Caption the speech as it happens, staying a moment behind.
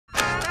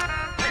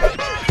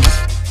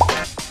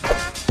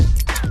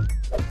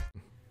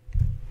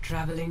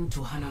Traveling to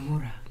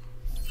Hanamura.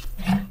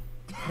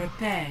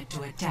 Prepare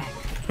to attack.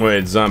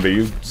 Wait, zombie,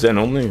 you Zen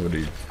only? What do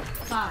you?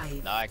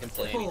 5. No, I can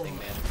play 4, anything,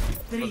 man.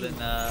 3, Well then,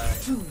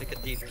 2, pick a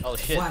D3. Oh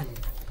shit. 1.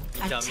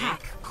 You dummy.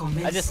 Attack I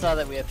commences. just saw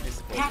that we have 3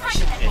 support.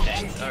 Capture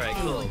objective Alright,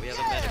 cool. We have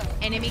a medic.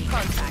 Enemy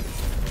contact.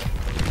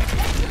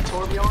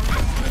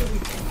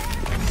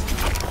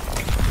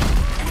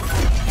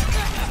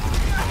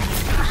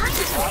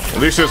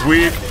 Lucio's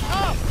weak.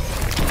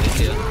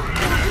 Lucio.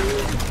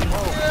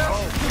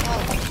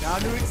 Now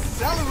to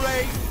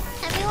accelerate.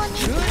 Everyone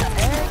needs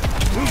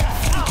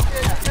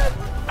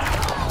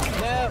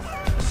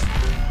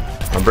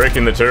I'm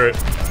breaking the turret.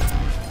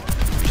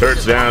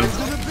 Turret's down. To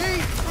the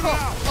beat.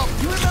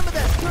 You remember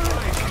that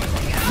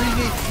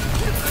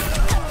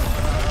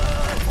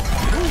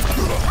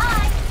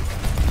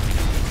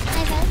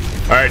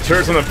Alright,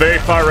 turret's on the very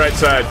far right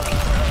side.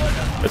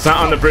 It's not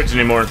on the bridge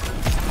anymore.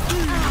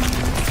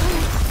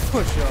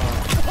 push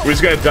on. We're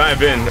just gonna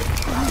dive in.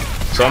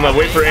 So I'm gonna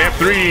wait for amp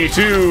 3,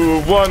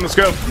 2, 1, let's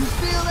go. You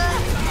feel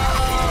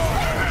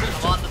that?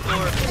 I'm on the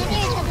floor. There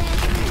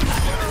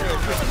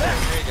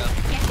you go.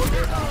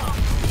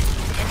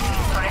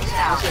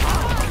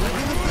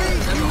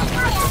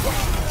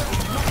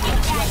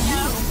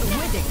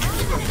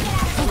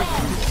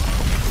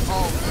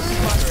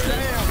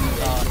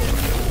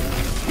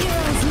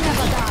 Heroes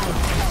never die.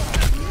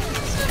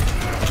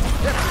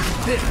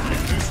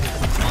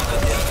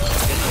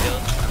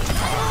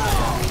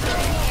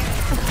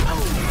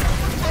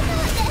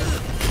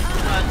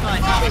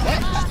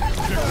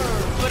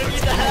 What have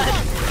you done?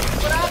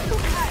 What I do?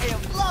 I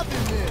am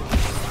loving this.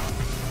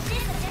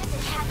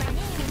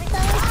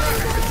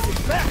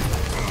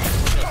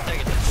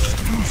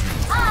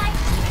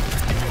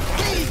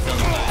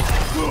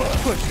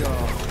 Push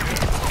on.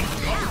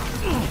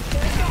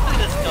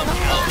 This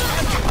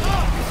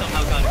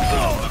somehow got it.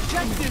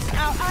 Check this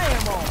out. I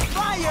am on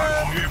fire.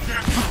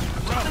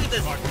 Look at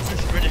this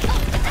British.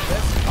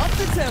 Up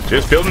the tempo.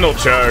 Just building no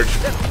charge.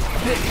 Let's get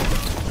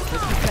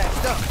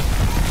patched up.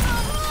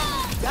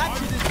 Got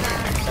you this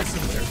time.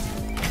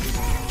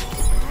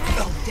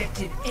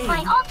 Objective A.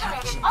 My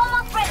ultimate is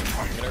almost ready.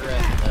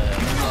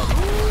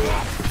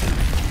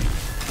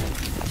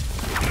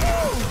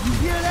 You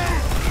hear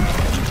that?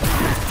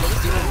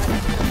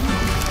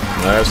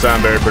 That's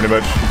Soundberry pretty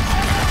much.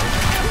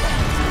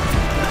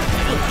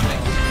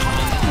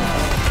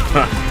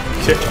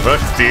 Shit, fuck,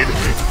 dude.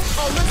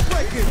 Oh, let's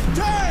break it.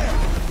 Damn.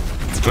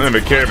 I'm gonna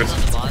be careful.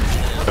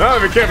 Oh,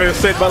 be careful, it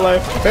saved my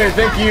life. Hey,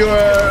 thank you,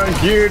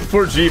 Geared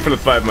 4G for the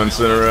 5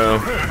 months in a row.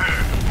 Gonna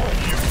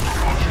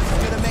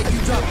make you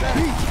drop that.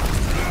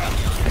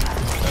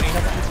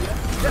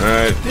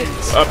 Alright.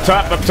 Up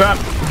top, up top.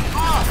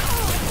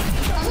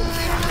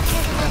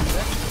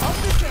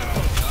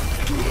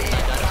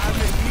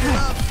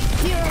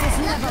 Heroes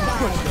never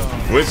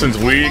die. Winston's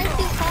weak.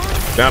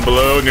 Down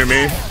below, near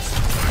me.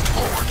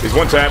 He's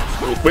one tap.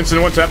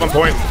 Winston, one tap on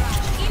point.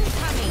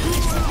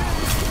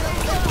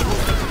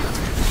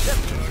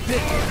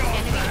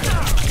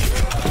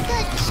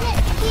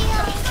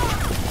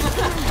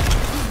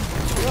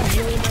 Good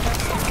shit,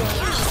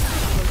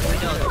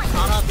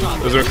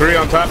 There's a McCree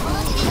on top.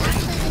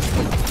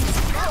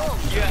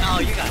 Oh,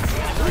 you got it.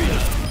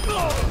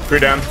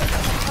 McCree down.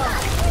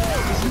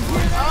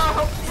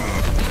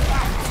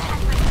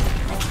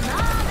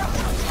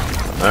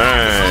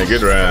 Alright,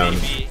 good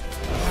round. Round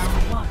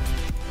 1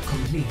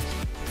 complete.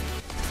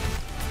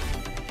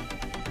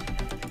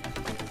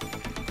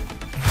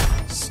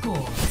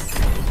 Score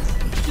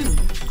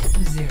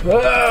 2-0.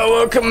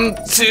 Welcome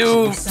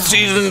to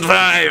season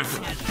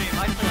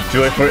 5. Do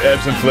you like for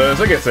ebbs and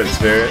flows? I guess that's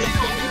fair.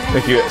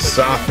 Thank you,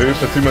 Safu,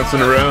 for 2 months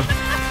in a row.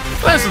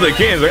 Last of the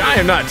games, like I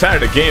am not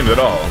tired of games at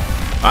all.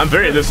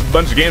 There's a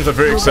bunch of games I'm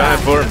very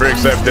excited for. I'm very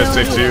excited for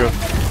Destiny 2.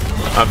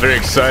 I'm very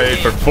excited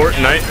for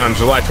Fortnite on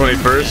July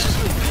 21st.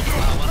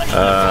 I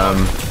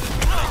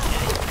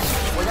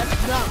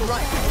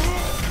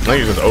think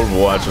it's just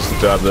Overwatch was the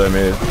job that I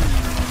made.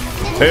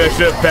 Maybe I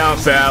should have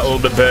balanced that out a little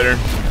bit better.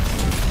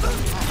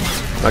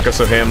 Not go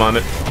so ham on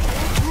it.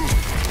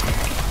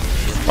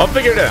 I'll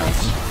figure it out.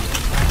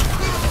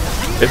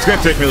 It's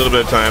gonna take me a little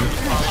bit of time.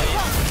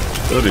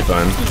 It'll be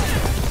fine.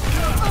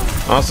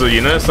 Also,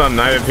 you notice I'm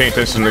not even paying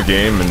attention to the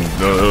game, and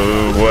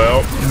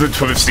well,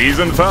 the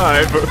season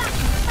 5.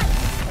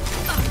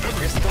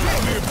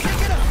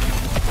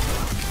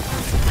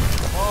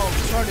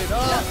 Turn it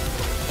up.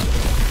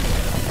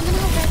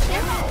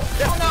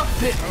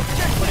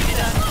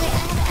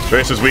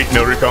 Trace is weak,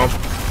 no recall.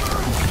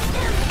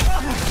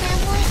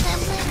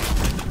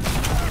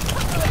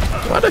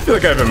 Why do I feel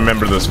like I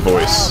remember this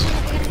voice?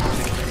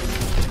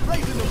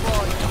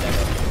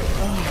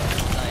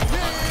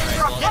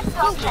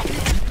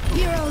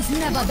 Heroes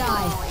never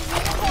die.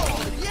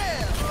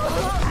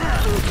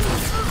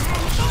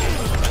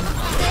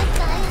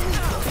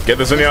 Get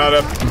this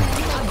Zenyatta.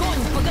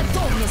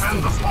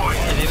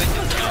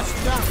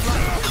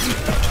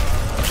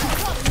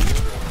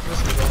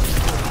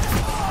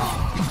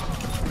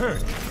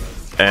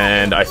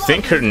 And I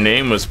think her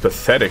name was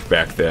Pathetic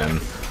back then,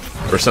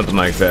 or something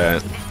like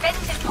that.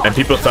 and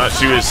people thought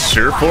she was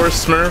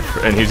Sureforce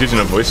Smurf, and he's using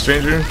a voice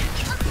changer.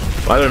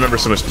 Why do I remember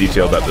so much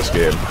detail about this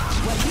game?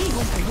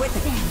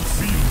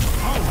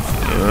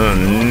 Oh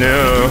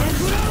no!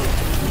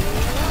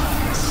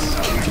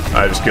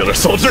 I just killed our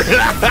soldier.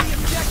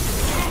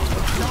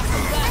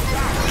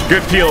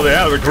 Good peel there.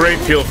 That was a great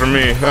peel for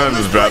me. I'm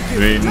just about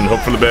to eat and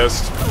hope for the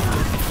best.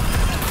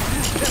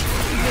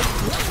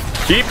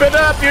 Keep it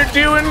up. You're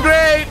doing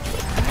great.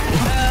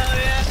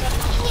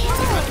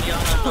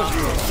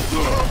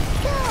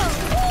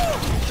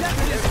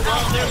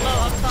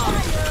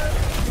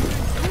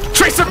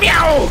 Tracer,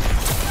 meow!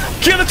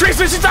 Kill the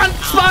Tracer, she's on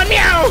spawn,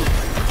 meow!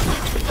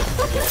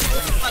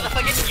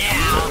 Motherfucking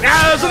meow!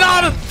 There's an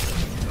auto!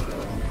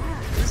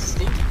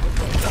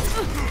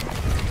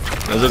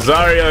 There's a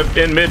Zarya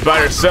in mid by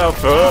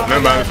herself. Oh,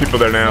 never mind, there's people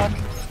there now.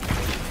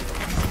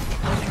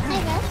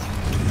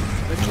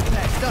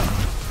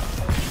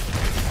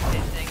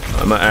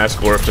 I'm gonna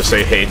ask Orf to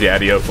say hey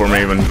daddy-o for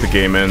me when the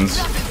game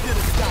ends.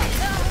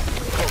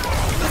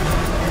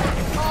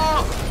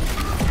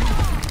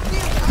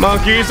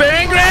 Monkey's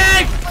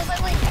angry!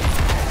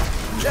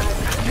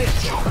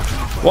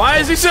 Why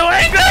is he so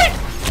angry?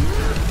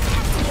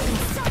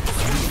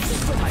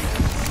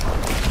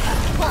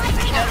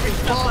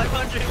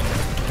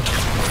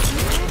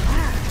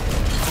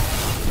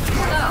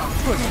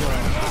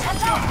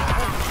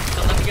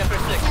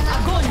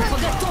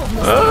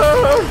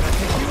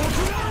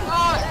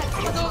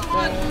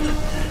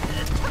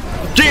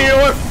 Get in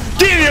here!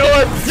 Get in here!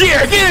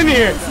 Yeah, get in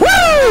here!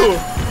 Woo!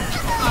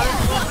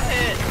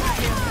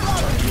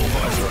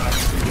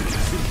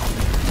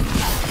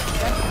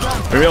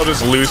 Maybe I'll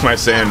just lose my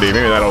sandy.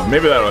 Maybe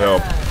that'll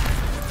help.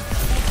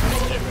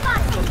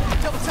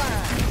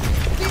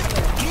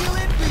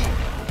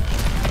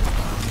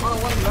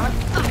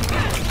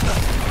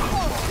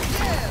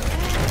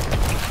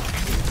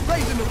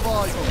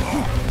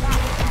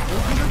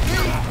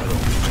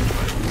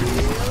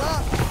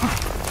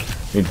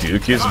 Need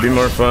Dookies would be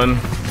more fun.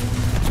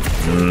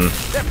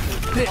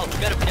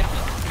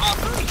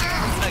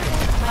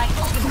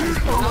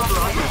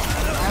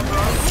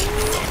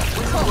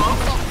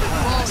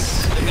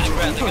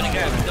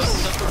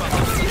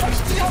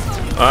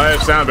 I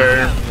have sound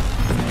barrier.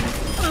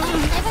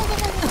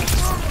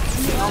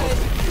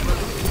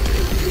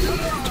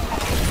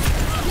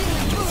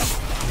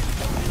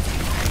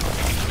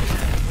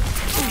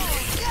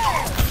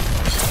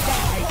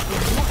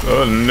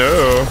 Oh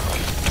no.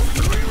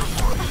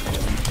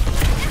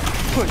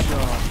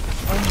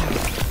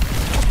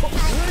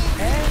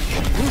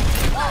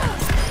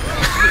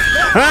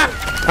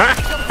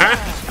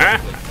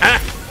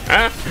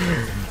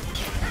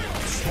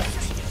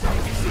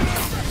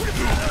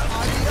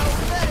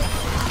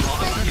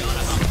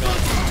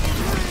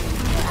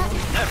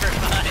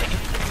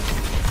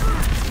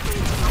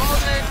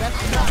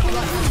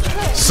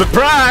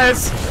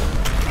 Surprise!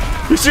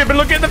 You should have been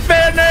looking at the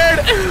fair, nerd!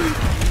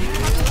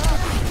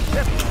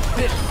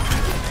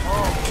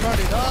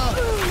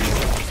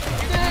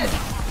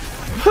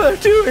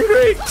 Doing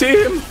great,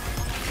 team!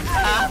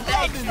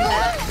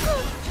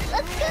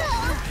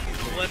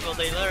 When will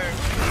they learn?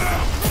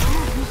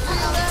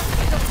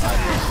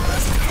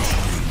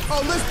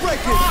 Oh, let's break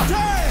it!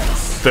 Damn!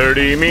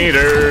 30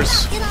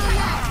 meters! I'm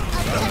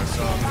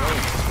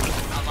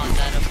on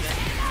that up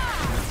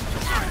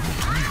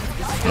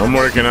there. I'm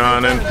working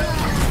on it.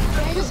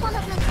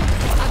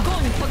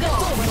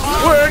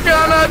 We're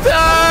gonna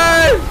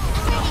die!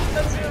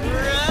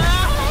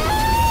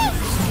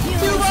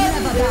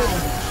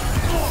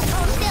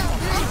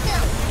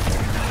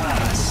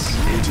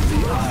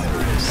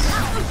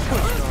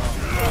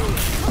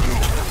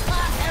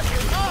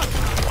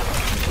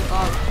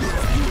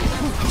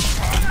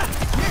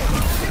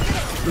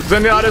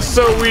 Zenyatta's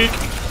so weak.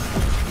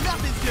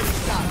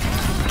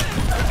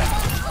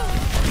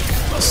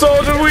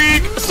 Soldier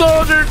weak.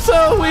 Soldier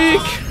so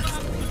weak.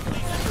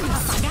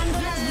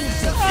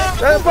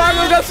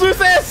 Vamos das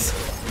luces.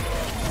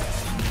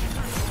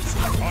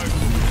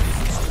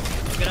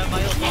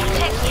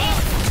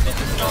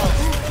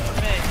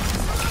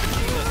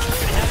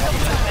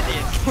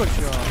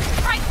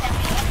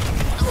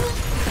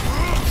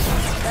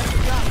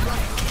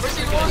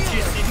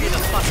 Get the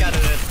fuck out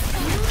of this.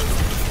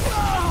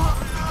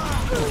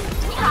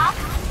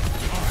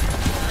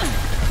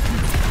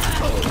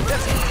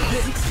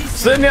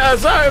 Senya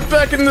Azar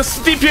back in the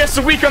DPS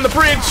a week on the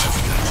bridge.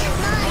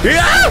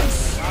 Yeah!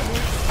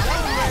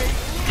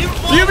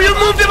 You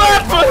moved him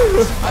up!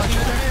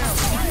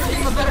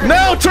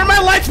 No, turn my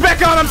lights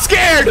back on, I'm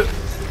scared! What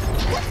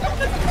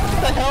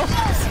the hell?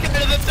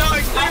 Scared of the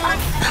dark,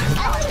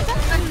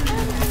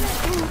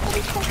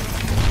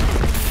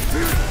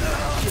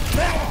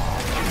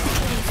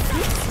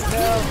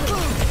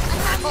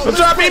 I'm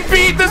dropping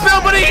beat, there's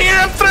nobody here,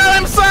 I'm through,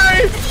 I'm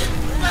sorry!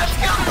 Let's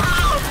go!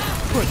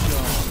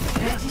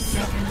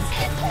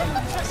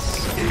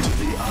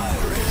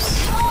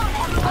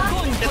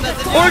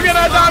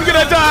 I'm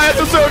gonna die,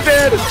 I'm so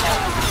dead!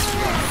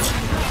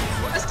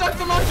 I stuck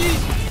the monkey!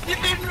 You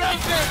didn't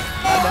raise it!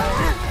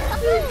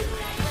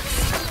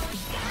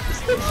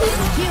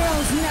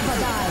 Heroes never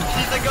die.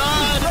 She's a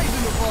god!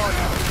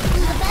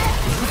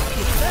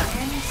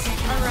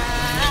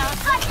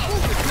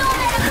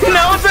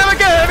 No one's ever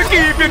gonna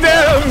keep you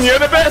down. You're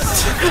the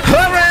best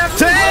around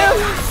town.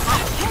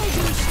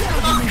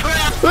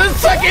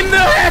 This fucking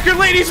hacker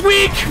lady's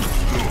weak.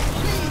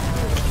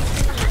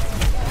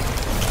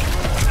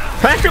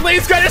 Hacker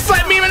lady's got to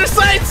slap me in the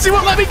sights. She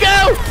won't let me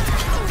go.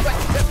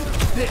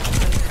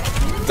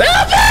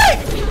 Help me!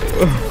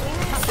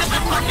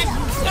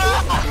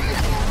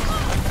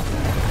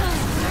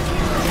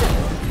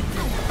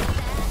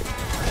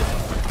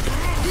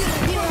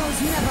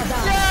 Heroes never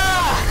die.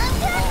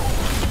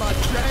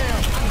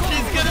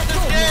 She's good at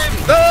this game!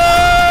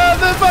 Oh,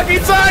 the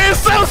fucking tie is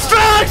so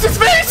strong! She's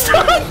very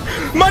strong!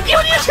 Monkey,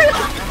 what are you doing?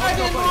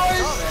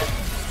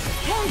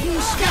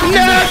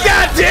 No,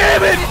 god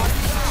damn it!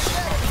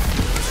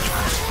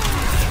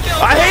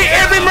 I hate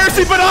every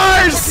mercy but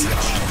ours!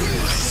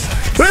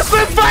 This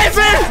is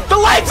Pfizer! The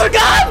lights are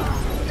gone!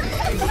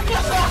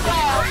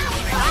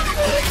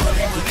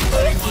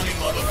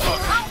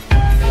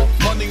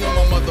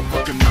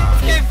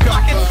 Game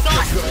fucking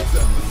sucks!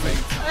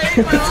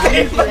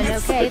 Doing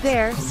okay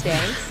there,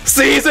 Stanks?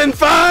 Season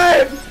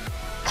 5!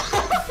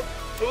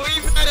 We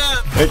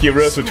better! Thank you,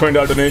 Rose, for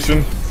 $20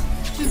 donation.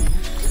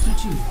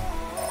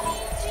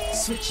 2-2.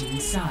 Switching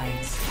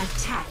sides.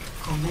 Attack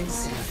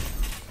commencing.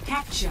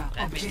 Capture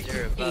That means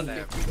you're objective above A.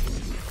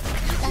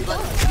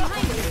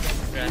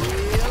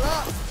 average.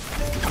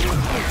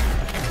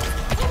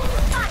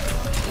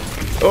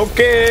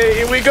 Okay,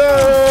 here we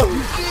go!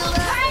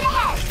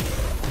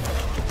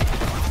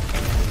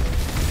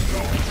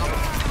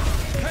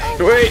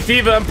 Wait,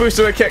 Diva, I'm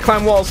boosted. I can't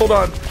climb walls. Hold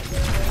on.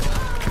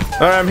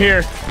 Alright, I'm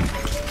here.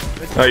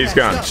 Oh, he's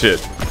gone. Shit.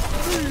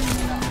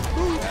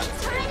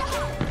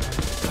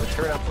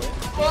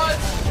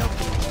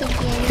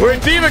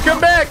 Wait, Diva,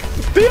 come back!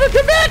 Diva,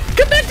 come back!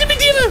 Come back to me,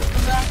 Diva!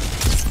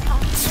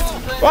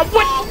 Oh,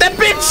 what? That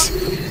bitch!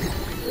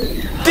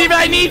 Diva,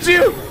 I need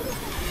you!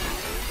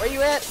 Where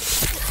you at?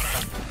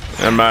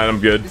 Never mind, I'm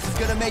good. This is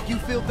gonna make you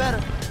feel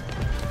better.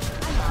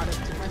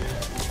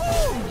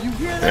 You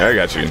hear that? Yeah, I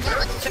got you.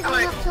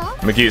 I'm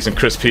gonna give you some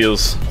crisp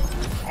heals. Move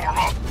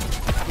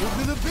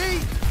to the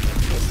beat.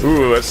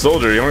 Ooh, that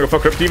soldier. You wanna go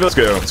fuck up Diva? Let's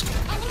go.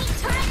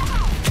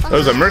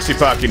 There's a mercy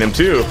pocketing him,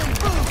 too.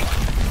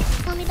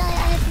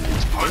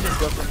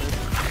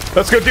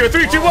 Let's go, Diva.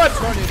 3, 2, 1!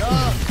 Turn it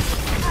up.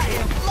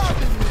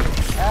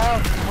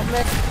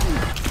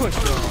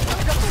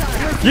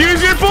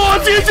 Use your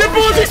bullets! Use your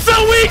bullets! He's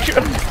so weak!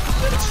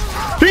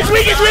 He's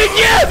weak! He's weak!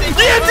 Yeah!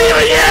 Yeah,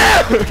 Diva!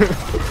 Yeah!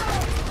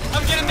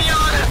 I'm getting the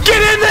honor!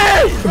 Get in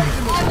there!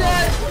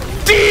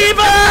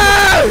 Diva!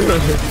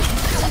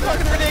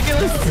 Fucking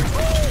ridiculous!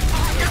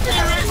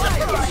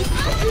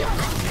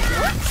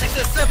 It's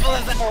as simple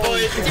as that,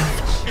 boys.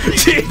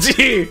 GG!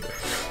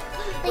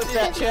 What's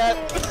that, chat?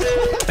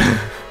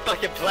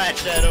 Fucking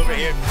flash chat over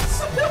here.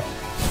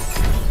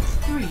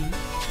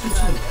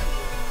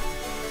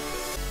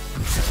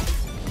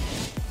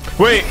 3-2.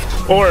 Wait,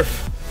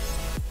 Orf.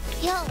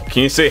 Yo,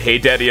 Can you say hey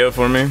daddy-o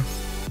for me?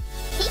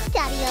 he's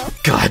daddy-o.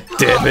 God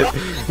damn it.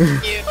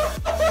 You.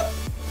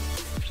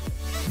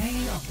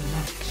 Play of the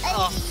match.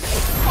 Oh,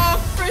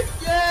 frick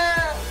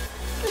yeah!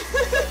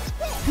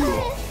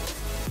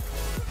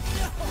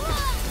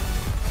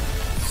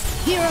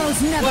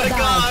 Heroes never What a die.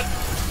 god!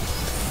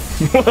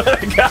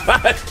 What a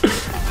god.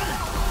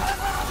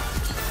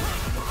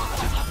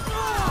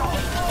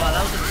 Wow,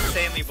 that was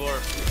insanely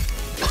bored.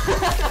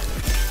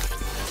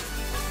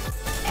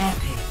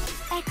 Epic.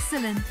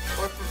 Excellent.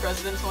 Or for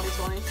President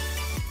 2020.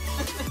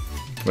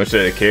 Much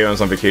that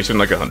K-On's on vacation,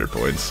 like 100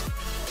 points.